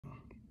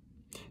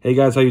Hey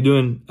guys, how you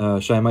doing?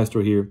 Shai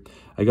Maestro here.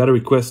 I got a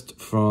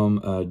request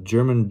from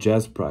German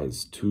Jazz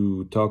Prize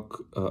to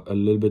talk a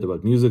little bit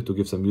about music, to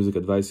give some music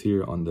advice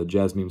here on the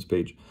Jazz Memes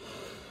page.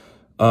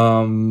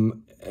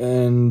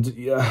 And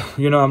yeah,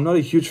 I'm not a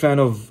huge fan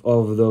of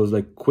those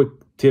like quick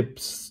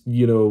tips,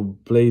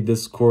 play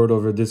this chord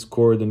over this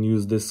chord and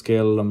use this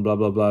scale and blah,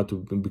 blah, blah to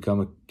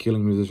become a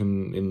killing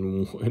musician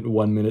in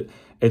 1 minute.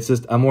 It's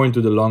just, I'm more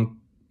into the long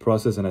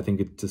process, and I think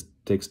it just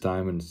takes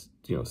time and,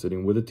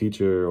 sitting with a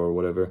teacher or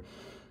whatever,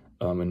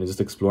 and just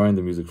exploring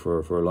the music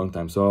for a long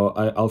time. So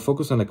I'll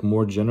focus on like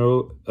more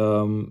general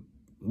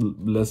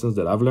lessons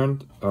that I've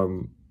learned,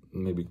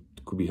 maybe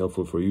could be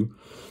helpful for you.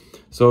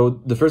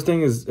 So the first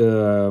thing is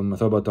I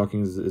thought about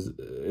talking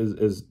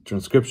is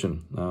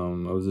transcription.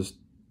 I was just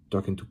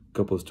talking to a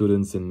couple of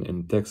students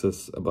in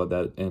Texas about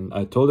that, and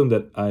I told them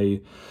that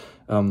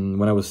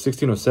when I was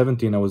 16 or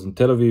 17, I was in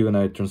Tel Aviv, and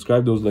I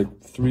transcribed those like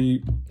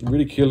 3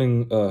 really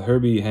killing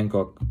Herbie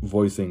Hancock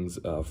voicings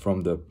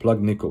from the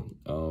Plug Nickel.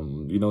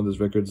 Those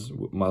records,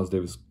 Miles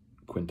Davis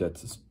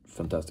Quintet, is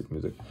fantastic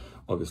music,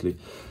 obviously.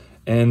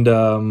 And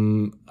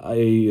I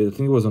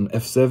think it was on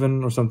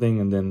F7 or something,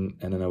 and then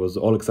I was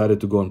all excited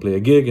to go and play a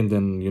gig, and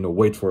then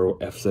wait for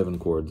F7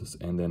 chords,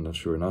 and then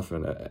sure enough,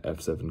 an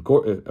F7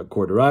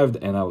 chord arrived,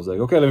 and I was like,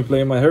 okay, let me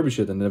play my Herbie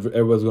shit, and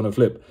everyone's gonna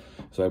flip.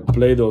 So I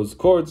played those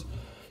chords,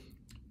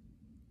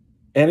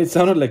 and it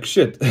sounded like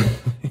shit.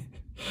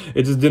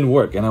 It just didn't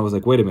work, and I was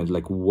like, wait a minute,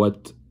 like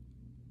what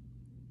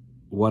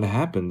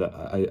happened?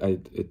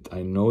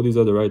 I know these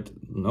are the right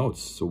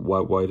notes, so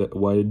why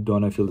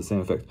don't I feel the same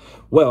effect?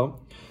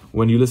 Well,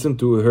 when you listen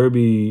to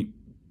Herbie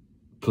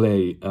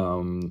play,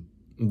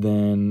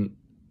 then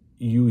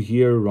you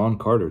hear Ron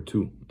Carter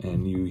too,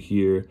 and you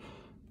hear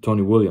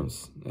Tony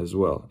Williams as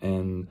well.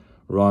 And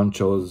Ron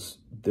chose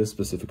this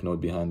specific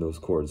note behind those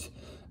chords,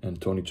 and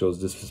Tony chose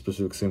this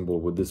specific symbol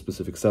with this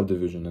specific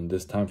subdivision and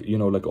this time.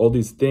 Like all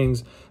these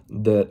things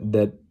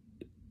that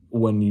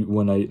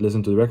when I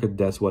listen to the record,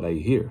 that's what I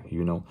hear.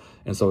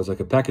 And so it's like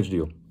a package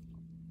deal.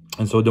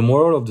 And so the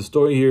moral of the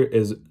story here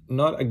is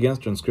not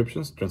against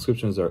transcriptions.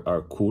 Transcriptions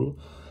are cool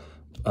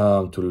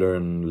to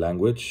learn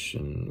language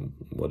and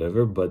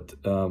whatever, but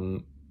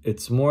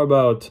it's more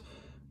about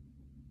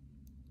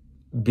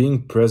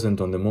being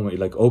present on the moment,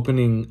 like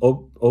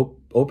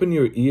open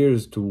your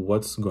ears to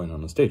what's going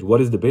on stage.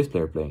 What is the bass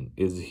player playing?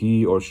 Is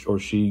he or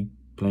she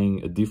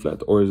playing a D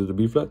flat, or is it a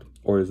B flat,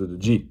 or is it a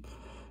G?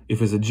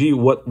 If it's a G,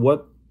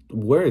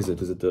 where is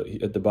it? Is it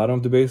at the bottom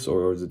of the bass,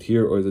 or is it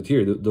here, or is it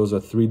here? Those are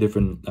 3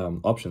 different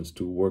options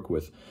to work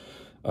with.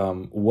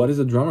 What is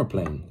the drummer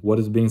playing? What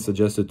is being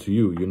suggested to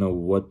you?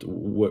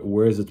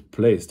 Where is it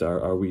placed?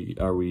 Are we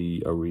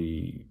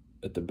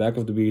at the back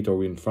of the beat? Are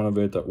we in front of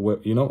it?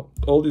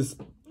 All these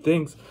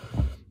things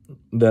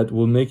that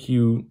will make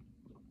you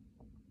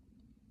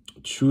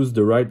choose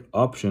the right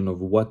option of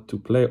what to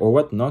play or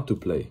what not to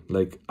play.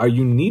 Like, are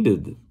you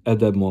needed at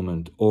that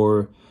moment,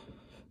 or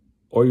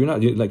you're not?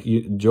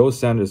 Joe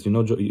Sanders,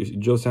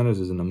 Joe Sanders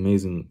is an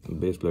amazing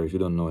bass player. If you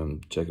don't know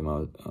him, check him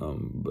out.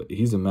 But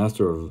he's a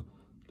master of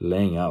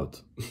laying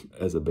out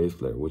as a bass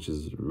player, which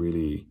is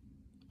really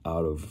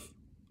out of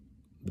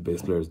the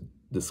bass player's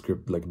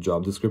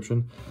job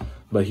description.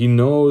 But he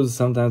knows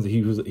sometimes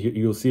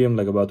you'll see him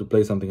like about to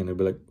play something, and he'll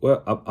be like,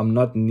 well, I'm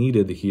not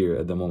needed here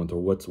at the moment,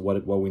 or what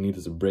we need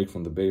is a break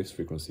from the bass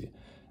frequency.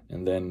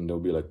 And then there'll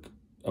be like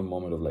a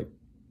moment of like,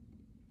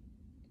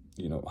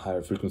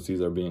 higher frequencies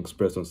are being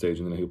expressed on stage,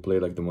 and then he'll play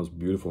like the most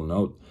beautiful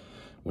note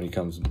when he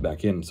comes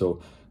back in.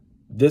 So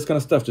this kind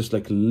of stuff, just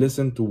like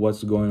listen to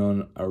what's going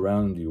on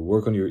around you,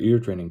 work on your ear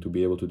training to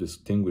be able to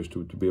distinguish,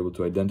 to be able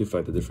to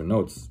identify the different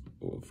notes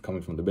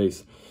coming from the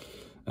bass.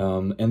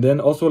 And then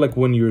also, like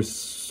when you're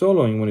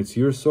soloing, when it's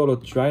your solo,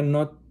 try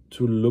not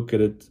to look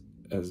at it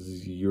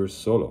as your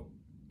solo.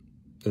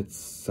 It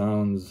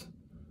sounds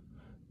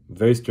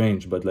very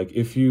strange, but like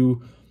if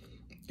you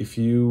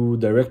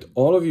direct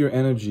all of your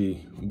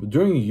energy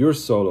during your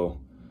solo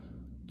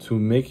to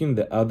making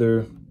the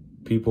other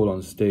people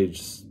on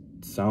stage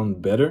sound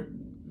better,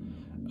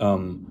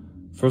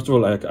 first of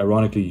all, like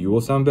ironically, you will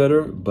sound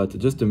better, but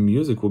just the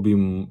music will be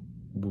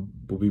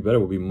better,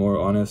 will be more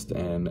honest,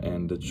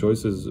 and the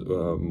choices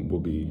will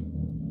be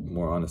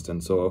more honest,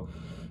 and so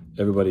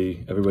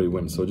everybody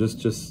wins. So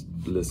just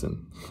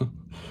listen.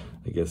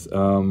 I guess.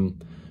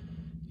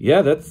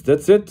 Yeah,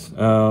 that's it.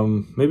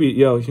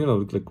 Maybe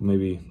like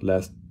maybe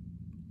last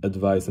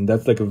advice, and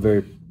that's like a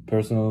very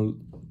personal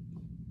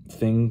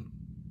thing,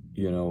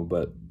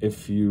 but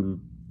if you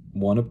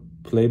want to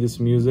play this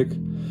music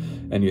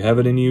and you have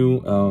it in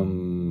you,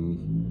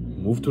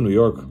 move to New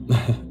York.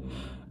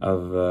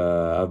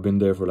 I've been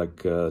there for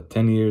like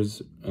 10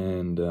 years,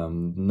 and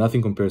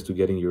nothing compares to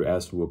getting your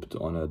ass whooped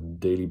on a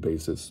daily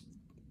basis,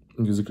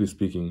 musically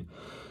speaking.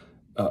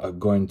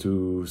 Going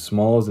to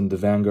Smalls and the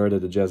Vanguard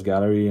at the Jazz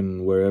Gallery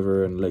and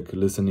wherever, and like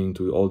listening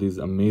to all these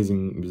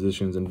amazing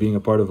musicians and being a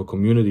part of a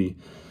community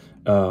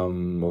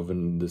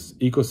this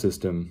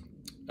ecosystem,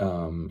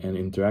 and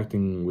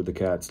interacting with the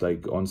cats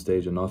like on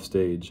stage and off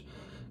stage.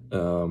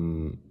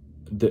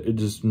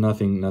 just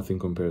nothing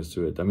compares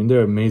to it. I mean, there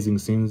are amazing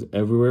scenes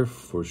everywhere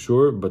for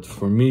sure, but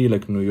for me,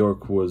 like, New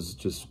York was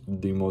just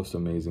the most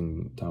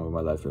amazing time of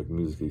my life, like,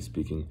 musically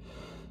speaking.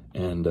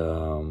 And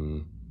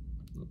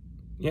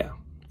yeah,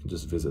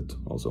 just visit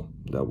also,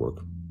 that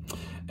work.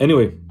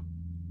 Anyway,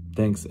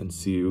 thanks, and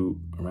see you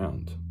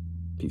around.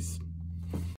 Peace.